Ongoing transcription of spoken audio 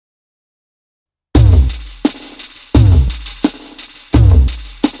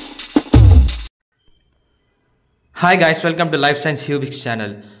Hi guys, welcome to Lifescience Hubix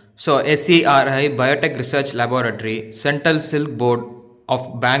channel. So SERI Biotech Research Laboratory, Central Silk Board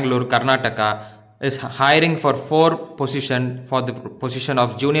of Bangalore, Karnataka is hiring for 4 position for the position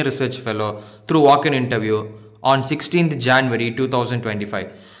of Junior Research Fellow through walk-in interview on 16th January 2025.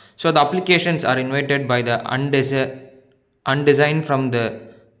 So the applications are invited by the undesigned from the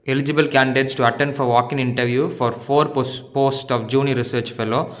eligible candidates to attend for walk-in interview for 4 posts of Junior Research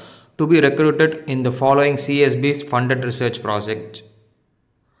Fellow to be recruited in the following CSB's funded research projects.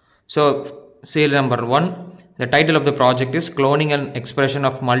 So, serial number 1, the title of the project is Cloning and Expression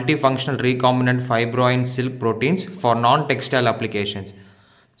of Multifunctional Recombinant Fibroin Silk Proteins for Non-Textile Applications.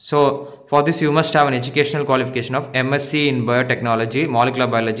 So, for this you must have an educational qualification of MSc in Biotechnology, Molecular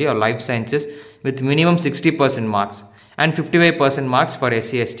Biology or Life Sciences with minimum 60% marks and 55% marks for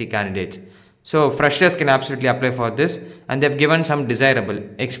SC/ST candidates. So freshers can absolutely apply for this, and they've given some desirable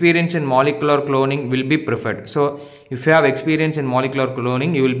experience in molecular cloning will be preferred. So if you have experience in molecular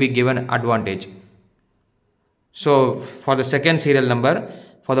cloning, you will be given advantage. So for the second serial number,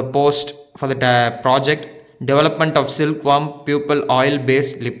 for the project development of silkworm pupil oil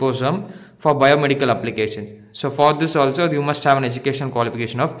based liposome for biomedical applications. So for this also you must have an educational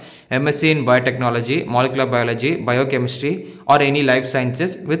qualification of MSc in Biotechnology, Molecular Biology, Biochemistry or any life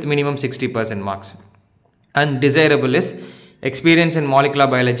sciences with minimum 60% marks. And desirable is experience in molecular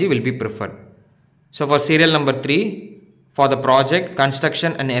biology will be preferred. So for serial number 3, for the project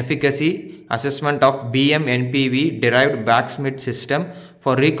construction and efficacy assessment of BMNPV derived backsmith system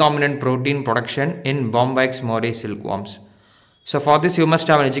for recombinant protein production in Bombyx mori silkworms. So for this you must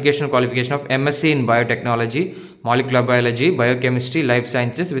have an educational qualification of MSc in Biotechnology, Molecular Biology, Biochemistry, Life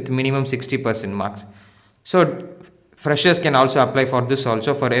Sciences with minimum 60% marks. So freshers can also apply for this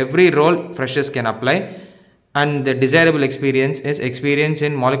also. For every role freshers can apply, and the desirable experience is experience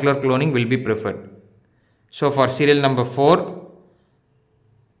in molecular cloning will be preferred. So for serial number 4,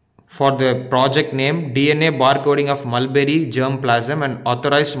 for the project name DNA barcoding of mulberry germplasm and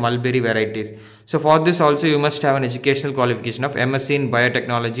authorized mulberry varieties. So for this also you must have an educational qualification of MSc in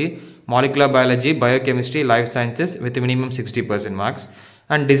Biotechnology, Molecular Biology, Biochemistry, Life Sciences with a minimum 60% marks,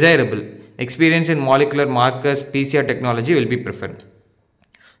 and desirable experience in molecular markers PCR technology will be preferred.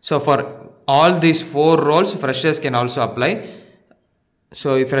 So for all these 4 roles freshers can also apply.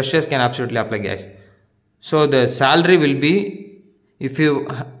 So freshers can absolutely apply, guys. So the salary will be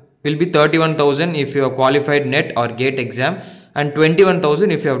 31,000 if you have qualified NET or GATE exam, and 21,000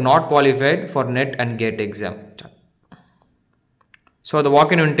 if you have not qualified for NET and GATE exam. So the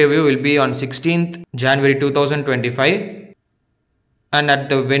walk-in interview will be on 16th January 2025 and at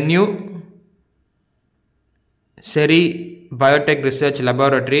the venue SERI Biotech Research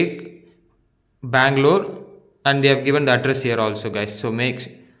Laboratory, Bangalore, and they have given the address here also, guys.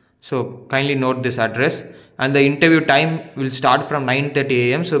 So kindly note this address. And the interview time will start from 9:30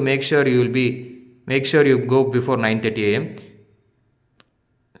 AM. So make sure you go before 9:30 AM.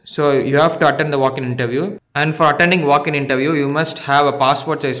 So you have to attend the walk-in interview. And for attending walk-in interview, you must have a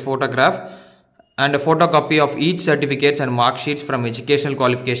passport size photograph and a photocopy of each certificates and mark sheets from educational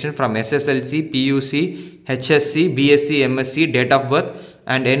qualification from SSLC, PUC, HSC, BSc, MSc, date of birth,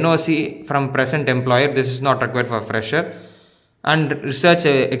 and NOC from present employer. This is not required for fresher. And research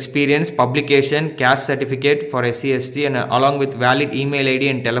experience, publication, caste certificate for SC/ST, and along with valid email ID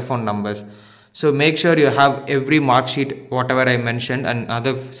and telephone numbers. So make sure you have every mark sheet whatever I mentioned and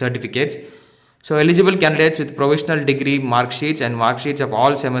other certificates. So eligible candidates with provisional degree mark sheets and mark sheets of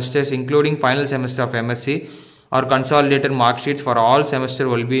all semesters including final semester of MSc or consolidated mark sheets for all semester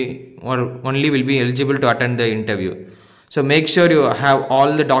will be eligible to attend the interview. So make sure you have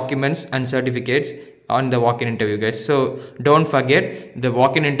all the documents and certificates on the walk-in interview, guys. So don't forget, the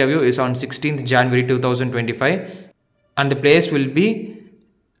walk-in interview is on 16th January 2025 and the place will be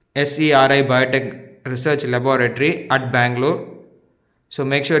SERI Biotech Research Laboratory at Bangalore. So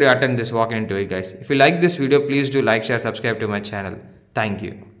make sure you attend this walk-in interview, guys. If you like this video, please do like, share, subscribe to my channel. Thank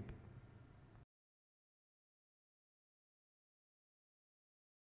you.